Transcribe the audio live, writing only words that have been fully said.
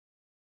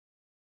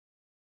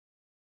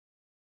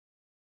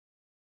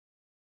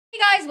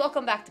Guys,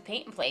 welcome back to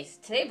Paint and Place.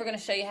 Today we're going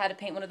to show you how to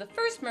paint one of the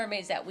first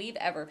mermaids that we've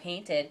ever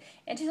painted.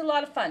 And she's a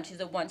lot of fun. She's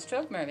a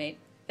one-stroke mermaid.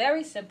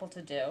 Very simple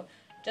to do.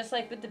 Just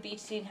like with the beach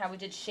scene, how we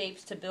did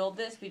shapes to build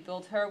this, we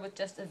built her with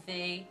just a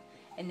V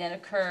and then a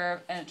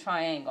curve and a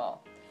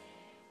triangle.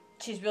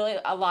 She's really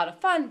a lot of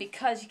fun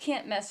because you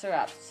can't mess her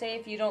up. Say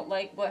if you don't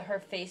like what her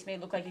face may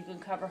look like, you can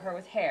cover her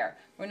with hair.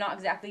 We're not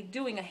exactly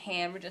doing a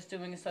hand, we're just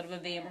doing a sort of a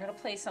V, and we're going to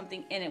place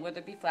something in it, whether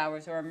it be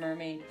flowers or a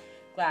mermaid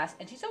glass.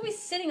 And she's always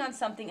sitting on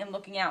something and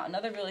looking out.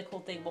 Another really cool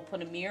thing, we'll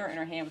put a mirror in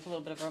her hand with a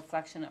little bit of a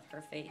reflection of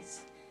her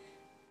face.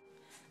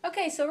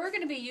 Okay, so we're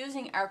going to be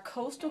using our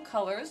Coastal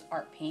Colors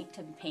art paint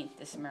to paint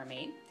this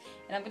mermaid.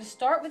 And I'm going to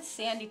start with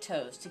Sandy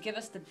Toes to give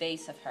us the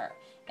base of her.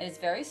 And it's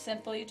very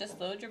simple. You just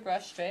load your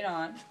brush straight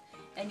on.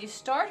 And you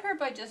start her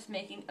by just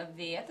making a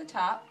V at the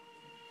top.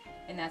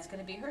 And that's going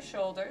to be her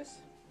shoulders.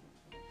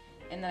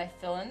 And then I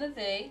fill in the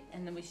V,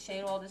 and then we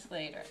shade all this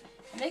later.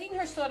 I'm making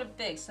her sort of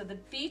big, so the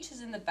beach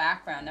is in the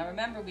background. Now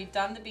remember, we've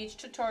done the beach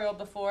tutorial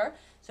before,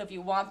 so if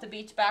you want the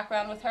beach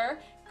background with her,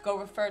 go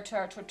refer to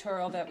our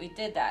tutorial that we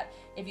did that.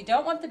 If you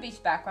don't want the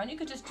beach background, you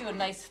could just do a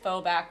nice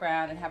faux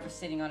background and have her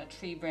sitting on a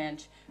tree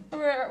branch, or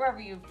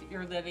wherever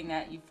you're living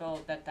that you feel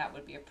that that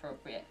would be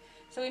appropriate.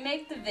 So we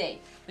make the V.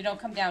 We don't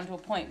come down to a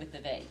point with the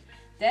V.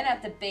 Then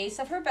at the base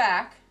of her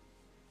back,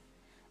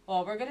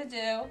 all we're going to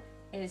do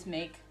is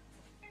make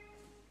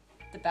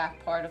the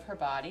back part of her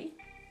body.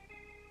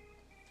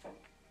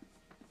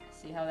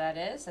 See how that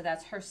is? So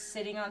that's her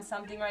sitting on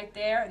something right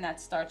there, and that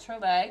starts her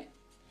leg.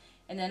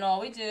 And then all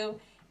we do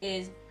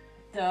is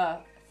the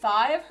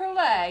thigh of her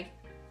leg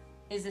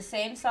is the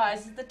same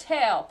size as the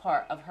tail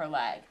part of her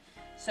leg.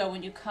 So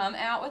when you come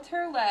out with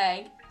her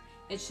leg,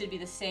 it should be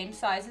the same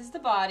size as the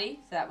body.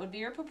 So that would be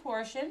your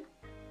proportion.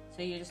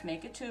 So you just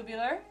make it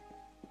tubular.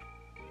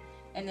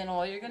 And then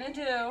all you're going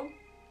to do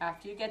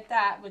after you get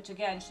that, which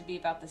again should be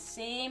about the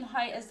same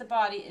height as the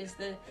body, is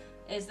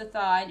the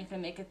thigh. You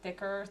can make it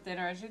thicker or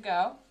thinner as you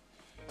go.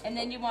 And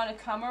then you want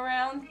to come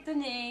around the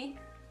knee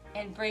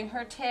and bring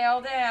her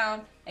tail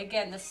down,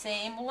 again the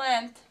same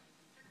length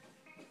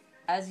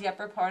as the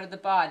upper part of the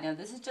body. Now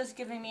this is just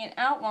giving me an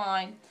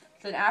outline,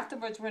 so then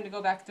afterwards we're going to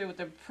go back through with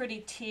a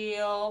pretty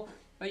teal,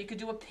 or you could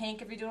do a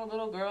pink if you're doing a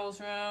little girl's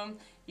room.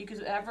 You could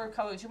do whatever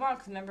colors you want,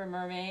 because remember,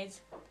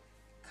 mermaids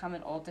come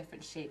in all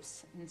different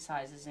shapes and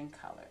sizes and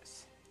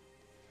colors.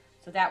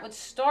 So that would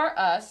start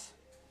us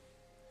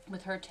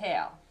with her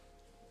tail.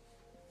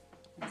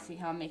 Let's see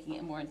how I'm making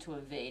it more into a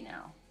V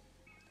now.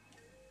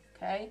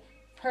 Okay,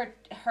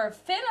 her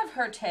fin of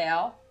her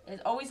tail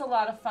is always a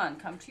lot of fun.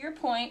 Come to your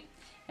point.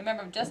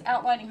 Remember, I'm just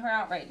outlining her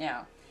out right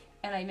now.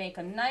 And I make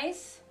a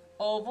nice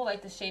oval,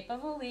 like the shape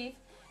of a leaf,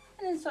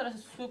 and then sort of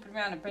swoop it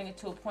around and bring it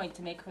to a point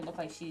to make her look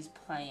like she's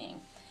playing.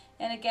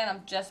 And again,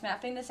 I'm just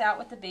mapping this out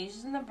with the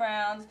beiges and the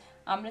browns.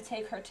 I'm going to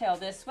take her tail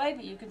this way,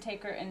 but you can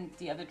take her in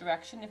the other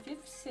direction if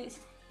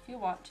you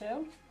want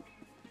to.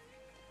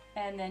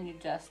 And then you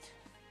just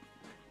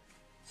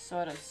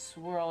sort of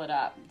swirl it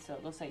up so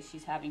it looks like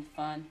she's having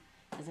fun,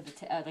 as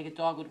if like a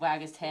dog would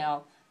wag his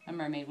tail, a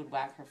mermaid would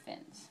wag her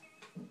fins.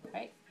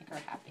 Right? Make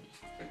her happy.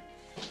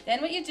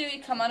 Then what you do,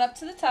 you come on up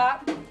to the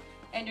top,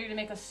 and you're going to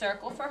make a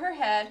circle for her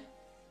head,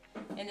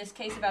 in this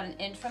case about an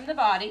inch from the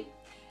body,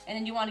 and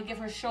then you want to give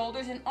her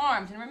shoulders and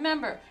arms. And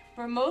remember,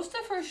 for most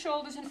of her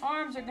shoulders and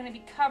arms are going to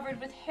be covered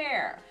with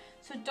hair,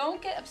 so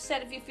don't get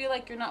upset if you feel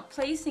like you're not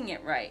placing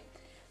it right.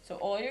 So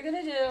all you're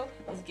going to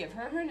do is give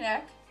her her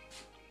neck,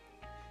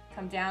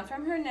 come down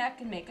from her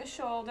neck and make a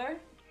shoulder.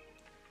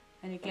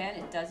 And again,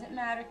 it doesn't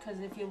matter,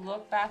 because if you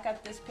look back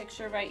at this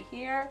picture right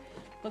here,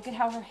 look at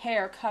how her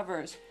hair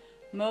covers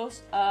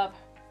most of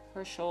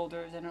her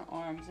shoulders and her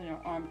arms and her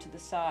arm to the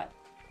side.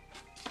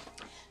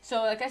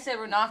 So like I said,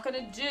 we're not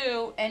going to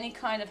do any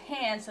kind of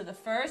hand. So the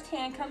first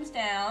hand comes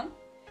down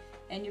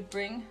and you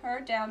bring her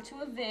down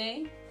to a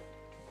V,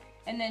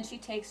 and then she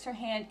takes her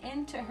hand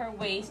into her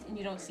waist, and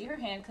you don't see her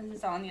hand because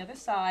it's on the other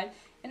side.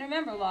 And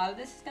remember, a lot of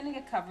this is going to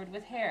get covered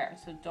with hair,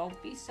 so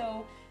don't be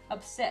so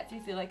upset if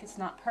you feel like it's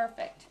not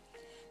perfect.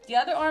 The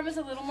other arm is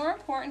a little more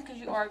important because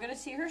you are going to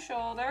see her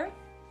shoulder.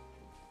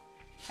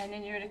 And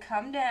then you're going to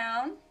come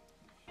down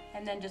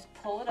and then just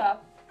pull it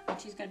up. And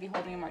she's going to be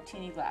holding a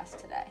martini glass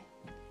today.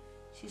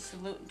 She's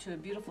saluting to a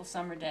beautiful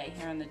summer day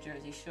here on the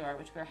Jersey Shore,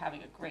 which we're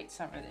having a great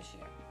summer this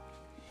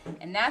year.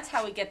 And that's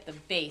how we get the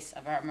base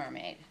of our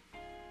mermaid.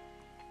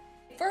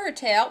 For her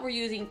tail, we're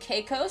using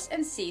Caicos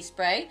and Sea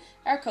Spray,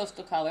 our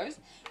Coastal Colors.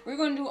 We're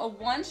going to do a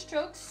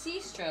one-stroke sea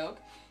stroke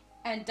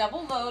and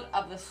double load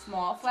of the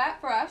small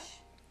flat brush.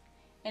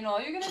 And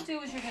all you're going to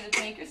do is you're going to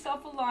make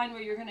yourself a line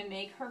where you're going to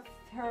make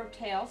her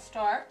tail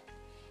start.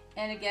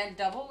 And again,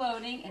 double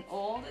loading, and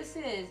all this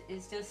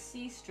is just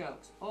sea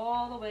strokes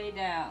all the way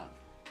down.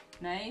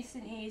 Nice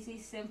and easy,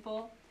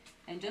 simple,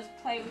 and just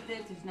play with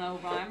it. There's no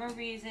rhyme or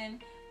reason.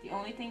 The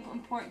only thing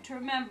important to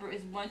remember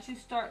is once you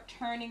start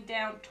turning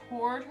down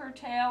toward her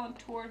tail and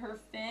toward her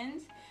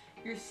fins,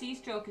 your sea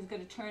stroke is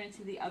going to turn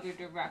into the other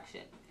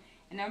direction.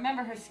 And now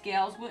remember, her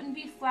scales wouldn't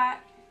be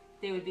flat.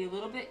 They would be a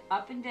little bit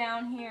up and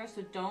down here,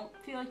 so don't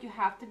feel like you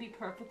have to be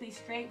perfectly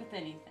straight with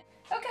anything.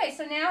 Okay,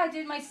 so now I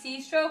did my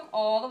C-stroke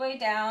all the way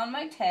down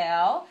my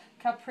tail.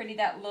 Look how pretty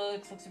that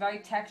looks. Looks very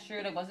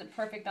textured. It wasn't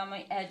perfect on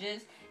my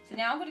edges. So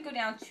now I'm going to go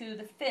down to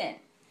the fin.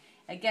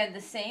 Again,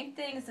 the same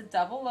thing as the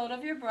double load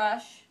of your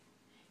brush.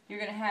 You're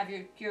going to have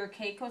your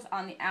Keikos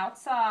on the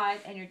outside,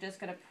 and you're just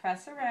going to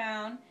press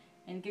around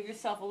and give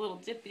yourself a little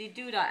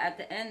dippity-doo-dah at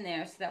the end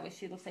there, so that way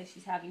she looks like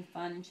she's having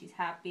fun and she's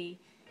happy.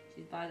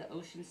 She's by the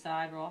ocean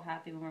side. We're all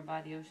happy when we're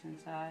by the ocean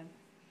side.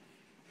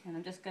 And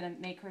I'm just going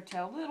to make her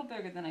tail a little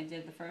bigger than I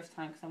did the first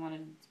time because I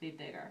wanted it to be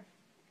bigger.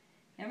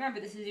 Now remember,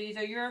 these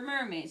are your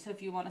mermaid, so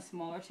if you want a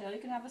smaller tail, you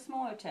can have a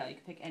smaller tail. You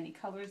can pick any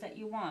colors that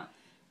you want.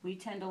 We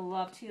tend to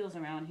love teals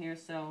around here,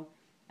 so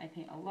I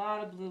paint a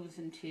lot of blues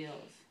and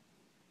teals.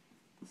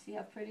 See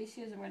how pretty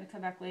she is? And we're going to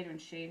come back later and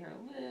shade her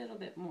a little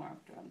bit more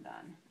after I'm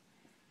done.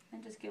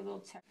 And just give a little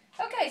texture.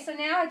 Okay, so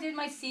now I did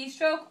my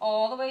C-stroke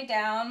all the way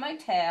down my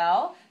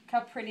tail. Look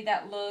how pretty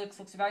that looks.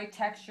 Looks very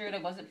textured.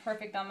 It wasn't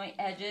perfect on my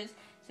edges.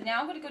 So now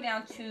I'm going to go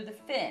down to the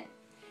fin.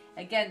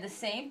 Again, the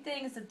same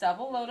thing as the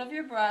double load of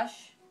your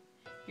brush.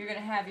 You're going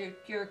to have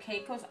your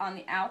Keikos on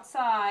the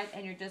outside,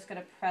 and you're just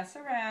going to press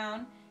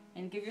around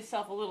and give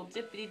yourself a little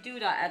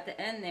dippity-doo-dah at the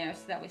end there,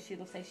 so that way she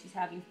looks like she's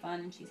having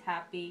fun and she's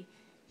happy.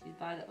 She's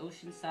by the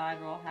ocean side.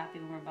 We're all happy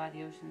when we're by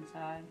the ocean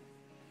side.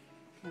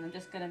 And I'm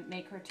just going to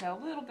make her tail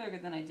a little bigger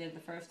than I did the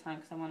first time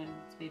because I wanted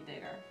it to be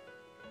bigger.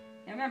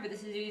 Now remember,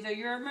 these are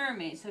your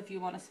mermaid, so if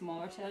you want a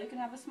smaller tail, you can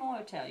have a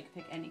smaller tail. You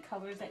can pick any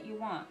colors that you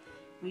want.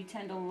 We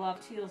tend to love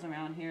teals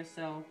around here,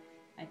 so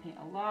I paint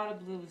a lot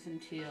of blues and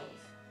teals.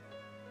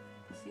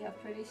 See how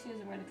pretty she is?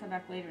 And we're going to come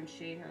back later and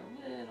shade her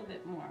a little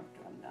bit more after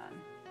I'm done.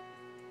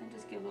 And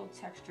just give a little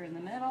texture in the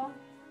middle.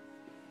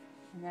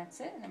 And that's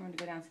it. And then we're going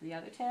to go down to the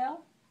other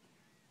tail.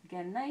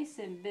 Again, nice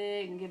and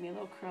big, and give me a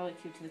little curly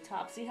cue to the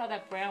top. See how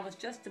that brown was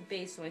just the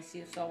base, so I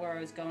saw where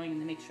I was going, and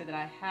to make sure that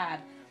I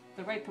had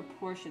the right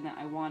proportion that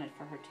I wanted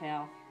for her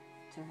tail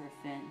to her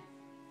fin.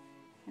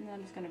 And then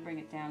I'm just going to bring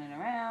it down and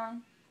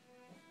around.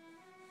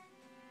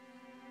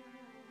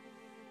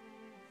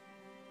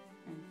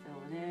 And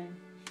fill it in.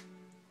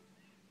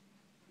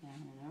 Down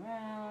and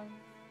around.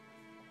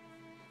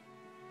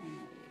 And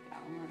there you go.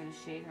 And we're going to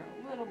shade her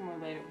a little more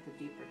later with a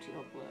deeper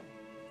teal blue.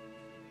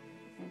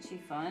 Isn't she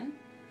fun?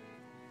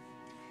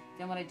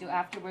 Then what I do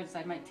afterwards,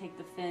 I might take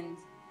the fins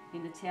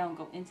in the tail and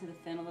go into the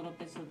fin a little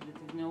bit so that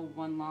there's no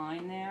one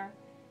line there,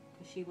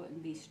 because she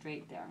wouldn't be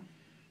straight there.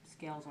 The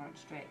scales aren't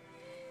straight.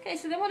 Okay,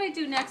 so then what I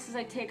do next is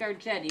I take our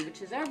jetty,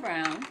 which is our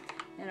brown,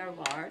 and our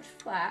large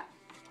flat,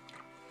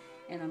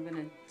 and I'm going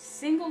to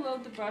single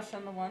load the brush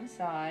on the one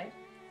side,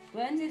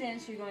 blend it in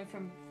so you're going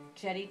from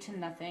jetty to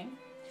nothing,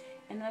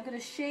 and then I'm going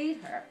to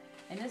shade her.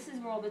 And this is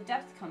where all the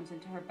depth comes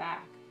into her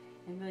back,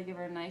 and really give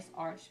her a nice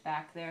arch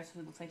back there so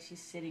it looks like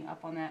she's sitting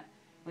up on that.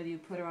 Whether you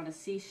put her on a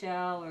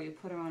seashell or you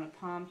put her on a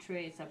palm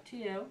tree, it's up to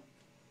you.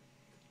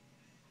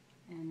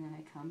 And then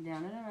I come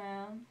down and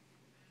around.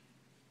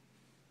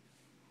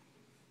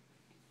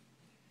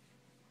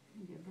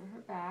 And give her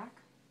her back.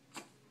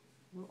 A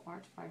little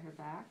arch by her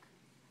back.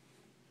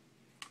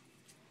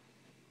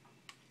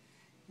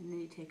 And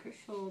then you take her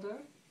shoulder.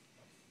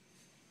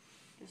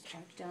 Just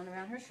arch down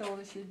around her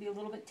shoulder. She would be a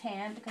little bit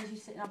tan because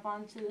she's sitting up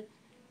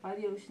by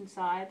the ocean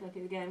side. Like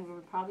again, we're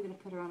probably going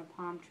to put her on a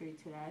palm tree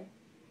today.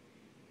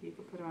 You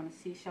could put her on a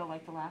seashell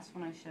like the last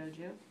one I showed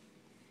you.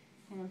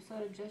 And I'm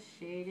sort of just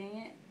shading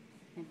it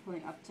and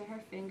pulling up to her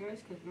fingers,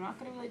 because we're not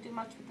going to really do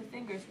much with the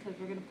fingers because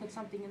we're going to put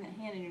something in the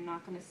hand and you're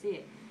not going to see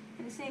it.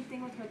 And the same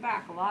thing with her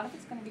back. A lot of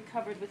it's going to be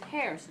covered with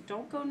hair, so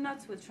don't go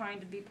nuts with trying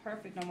to be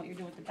perfect on what you're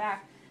doing with the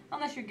back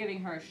unless you're giving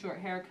her a short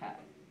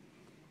haircut.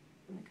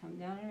 I'm going to come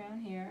down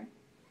around here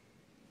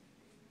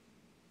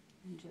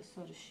and just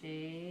sort of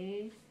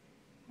shade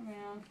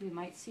around. You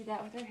might see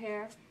that with her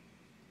hair.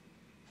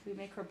 We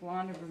make her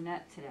blonde or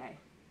brunette today.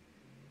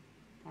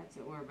 That's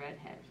it, or a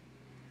redhead.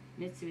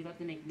 Mitzi, we love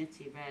to make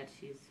Mitzi red.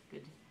 She's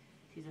good.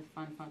 She's a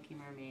fun, funky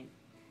mermaid.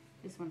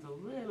 This one's a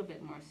little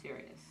bit more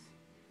serious,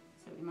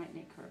 so we might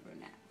make her a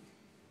brunette.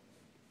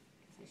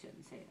 Guess I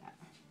shouldn't say that.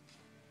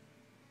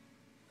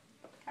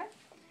 Okay.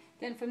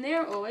 Then from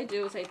there, all I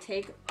do is I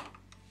take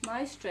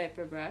my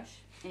striper brush,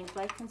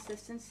 ink-like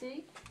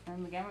consistency,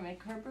 and again we're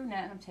making her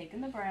brunette. And I'm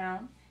taking the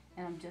brown,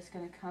 and I'm just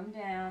going to come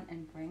down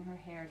and bring her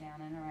hair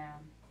down and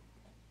around.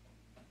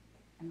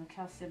 And look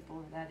how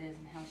simple that is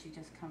and how she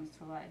just comes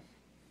to life.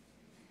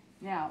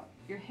 Now,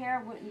 your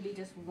hair wouldn't be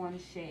just one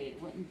shade.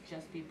 It wouldn't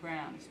just be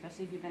brown,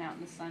 especially if you've been out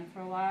in the sun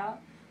for a while.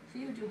 So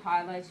you would do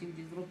highlights, you would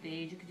use a little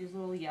beige, you could use a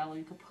little yellow,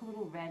 you could put a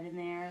little red in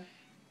there.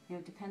 You know,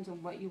 it depends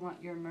on what you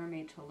want your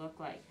mermaid to look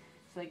like.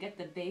 So I get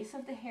the base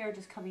of the hair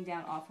just coming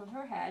down off of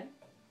her head.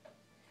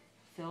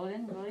 Fill it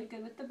in really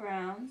good with the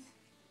browns.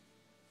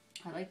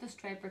 I like the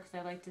striper because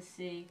I like to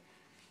see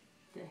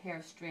the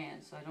hair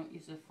strands, so I don't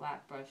use a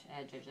flat brush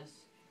edge. I just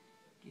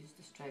use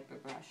the striper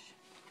brush.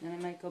 Then I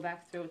might go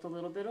back through with a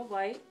little bit of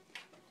white,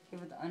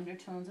 give it the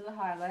undertones of the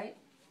highlight.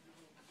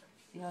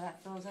 See how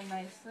that fills in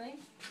nicely?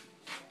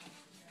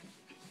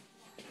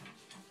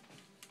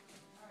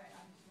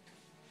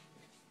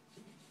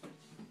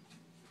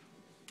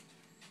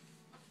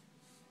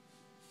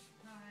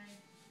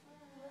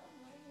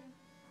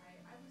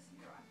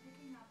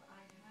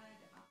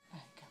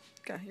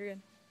 go. You're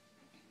good.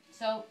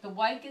 So the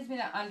white gives me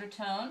that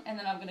undertone, and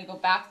then I'm going to go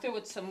back through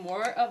with some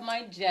more of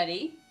my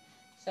jetty.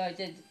 So I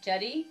did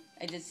jetty,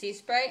 I did sea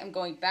spray, I'm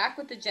going back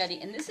with the jetty,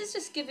 and this is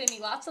just giving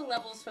me lots of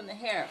levels from the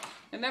hair.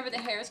 Remember, the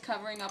hair is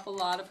covering up a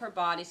lot of her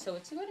body, so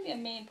it's going to be a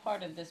main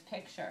part of this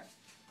picture.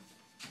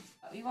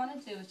 What we want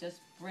to do is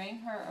just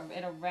bring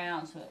it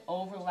around so it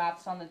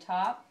overlaps on the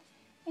top,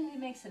 and it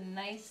makes a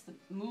nice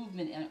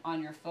movement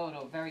on your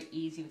photo, very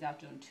easy without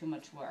doing too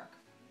much work.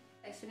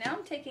 Okay, so now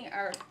I'm taking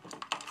our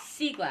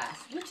sea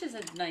glass, which is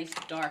a nice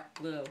dark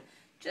blue,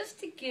 just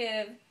to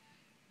give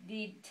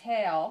the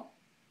tail,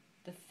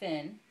 the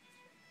fin,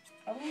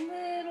 a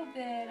little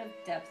bit of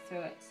depth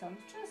through it. So I'm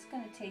just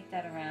going to take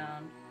that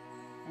around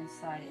and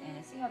slide it in.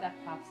 And see how that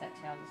pops that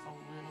tail just a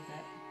little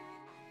bit.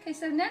 Okay,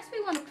 so next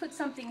we want to put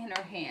something in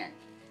her hand.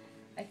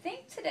 I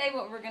think today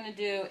what we're going to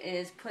do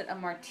is put a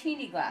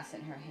martini glass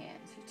in her hand.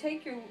 So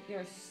take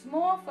your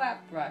small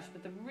flat brush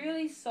with a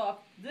really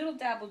soft little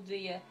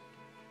dabbledilla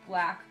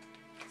black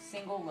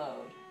single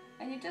load,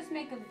 and you just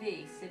make a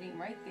V sitting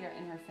right there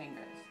in her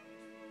fingers.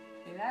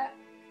 See that?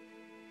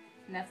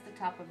 And that's the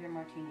top of your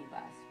martini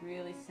glass.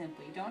 Really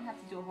simple. You don't have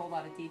to do a whole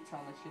lot of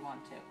detail unless you want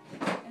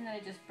to. And then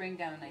I just bring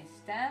down a nice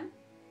stem,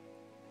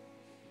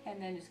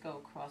 and then just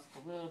go across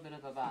a little bit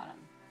of the bottom.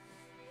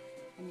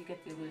 And you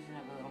get the illusion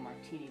of a little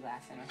martini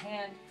glass in her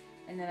hand.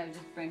 And then I would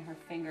just bring her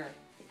finger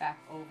back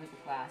over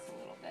the glass a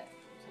little bit,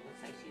 so it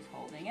looks like she's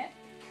holding it.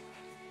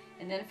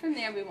 And then from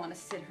there we want to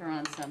sit her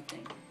on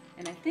something.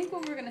 And I think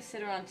what we're going to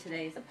sit her on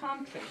today is a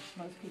palm tree.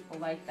 Most people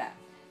like that.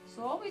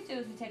 So all we do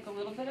is we take a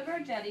little bit of our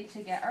jetty to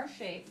get our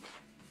shape,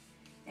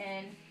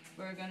 and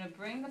we're going to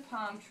bring the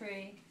palm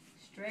tree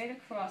straight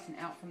across and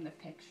out from the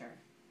picture.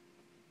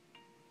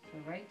 So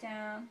right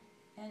down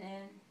and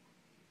in,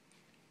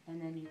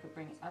 and then you could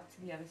bring it up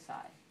to the other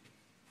side.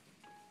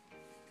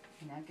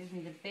 And that gives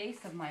me the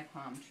base of my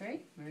palm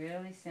tree.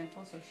 Really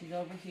simple. So she's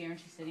over here and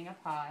she's sitting up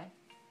high,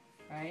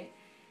 right?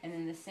 And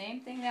then the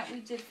same thing that we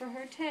did for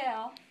her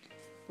tail,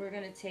 we're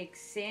going to take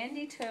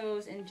sandy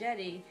toes and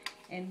jetty,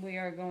 and we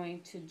are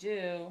going to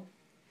do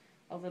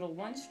a little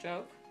one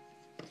stroke,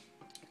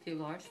 do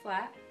large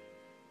flat,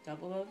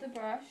 double load the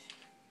brush,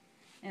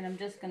 and I'm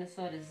just going to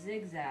sort of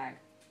zigzag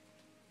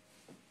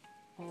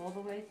all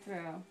the way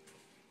through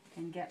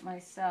and get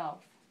myself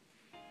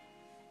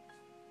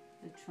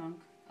the trunk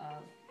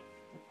of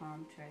the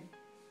palm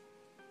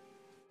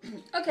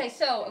tree. Okay,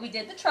 so we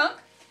did the trunk.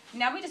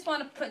 Now we just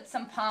want to put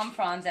some palm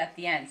fronds at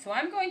the end. So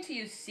I'm going to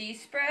use sea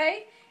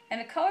spray and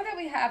a color that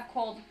we have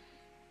called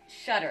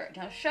Shutter.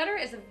 Now Shutter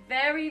is a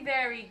very,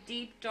 very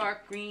deep,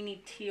 dark,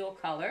 greeny teal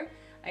color.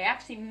 I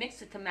actually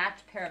mixed it to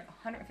match a pair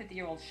of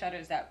 150-year-old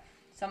shutters that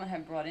someone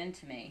had brought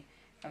into me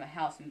from a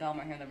house in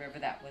Belmar here on the river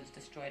that was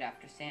destroyed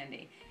after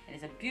Sandy. It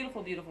is a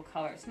beautiful, beautiful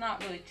color. It's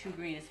not really too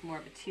green, it's more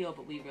of a teal,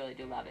 but we really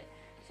do love it.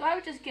 So I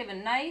would just give a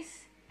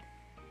nice,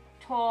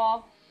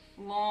 tall,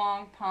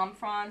 long palm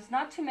fronds.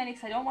 Not too many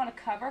because I don't want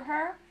to cover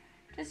her.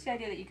 Just the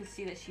idea that you can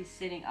see that she's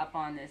sitting up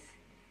on this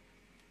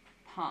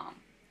palm.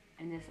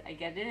 And this, I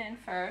get it in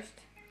first,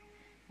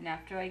 and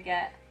after I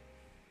get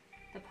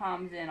the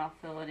palms in, I'll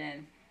fill it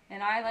in.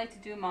 And I like to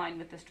do mine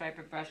with the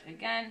striper brush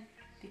again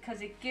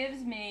because it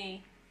gives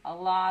me a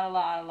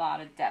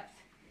lot of depth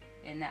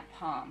in that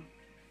palm.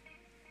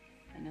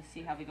 And you'll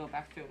see how we go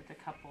back through it with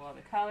a couple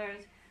other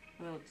colors.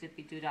 A little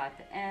zippy doodah at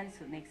the end,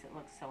 so it makes it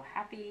look so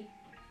happy.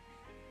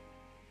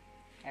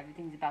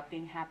 Everything's about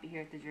being happy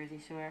here at the Jersey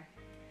Shore.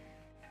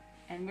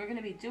 And we're going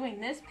to be doing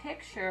this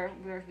picture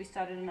where we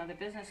started another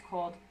business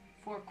called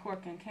For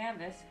Cork and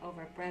Canvas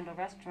over at Brandel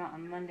Restaurant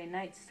on Monday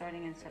nights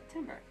starting in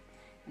September.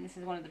 And this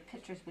is one of the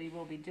pictures we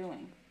will be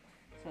doing.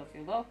 So if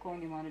you're local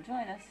and you want to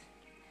join us,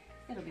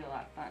 it'll be a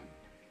lot of fun.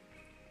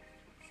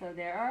 So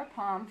there are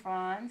palm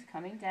fronds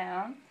coming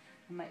down.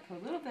 I might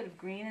put a little bit of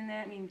green in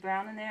there,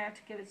 brown in there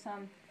to give it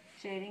some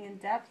shading and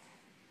depth.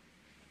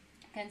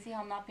 You can see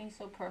how I'm not being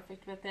so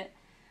perfect with it.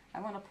 I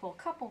want to pull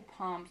a couple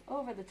palms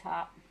over the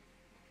top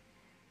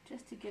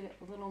just to give it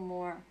a little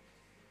more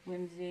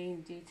whimsy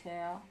and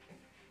detail.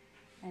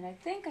 And I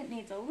think it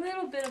needs a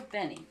little bit of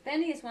Benny.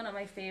 Benny is one of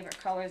my favorite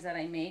colors that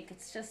I make.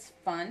 It's just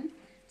fun.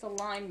 It's a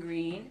lime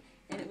green,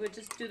 and it would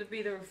just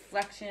be the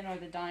reflection or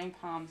the dying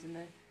palms in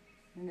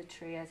the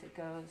tree as it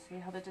goes. See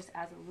how that just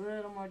adds a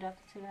little more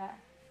depth to that?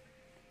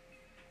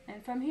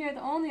 And from here,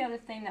 the only other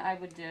thing that I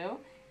would do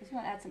is we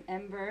want to add some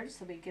embers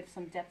so we give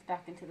some depth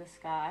back into the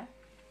sky.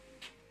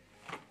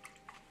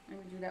 And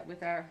we do that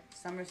with our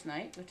Summer's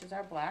Night, which is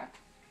our black.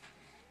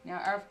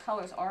 Now our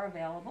colors are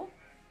available.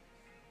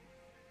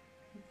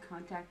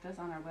 Contact us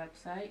on our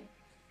website,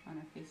 on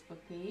our Facebook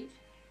page,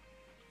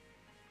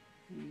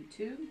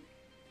 YouTube.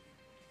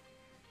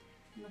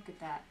 Look at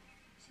that.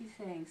 She's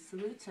saying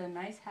salute to a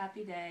nice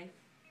happy day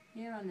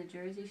here on the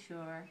Jersey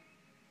Shore.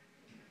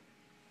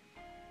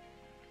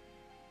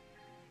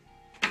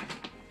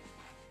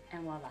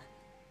 And voila.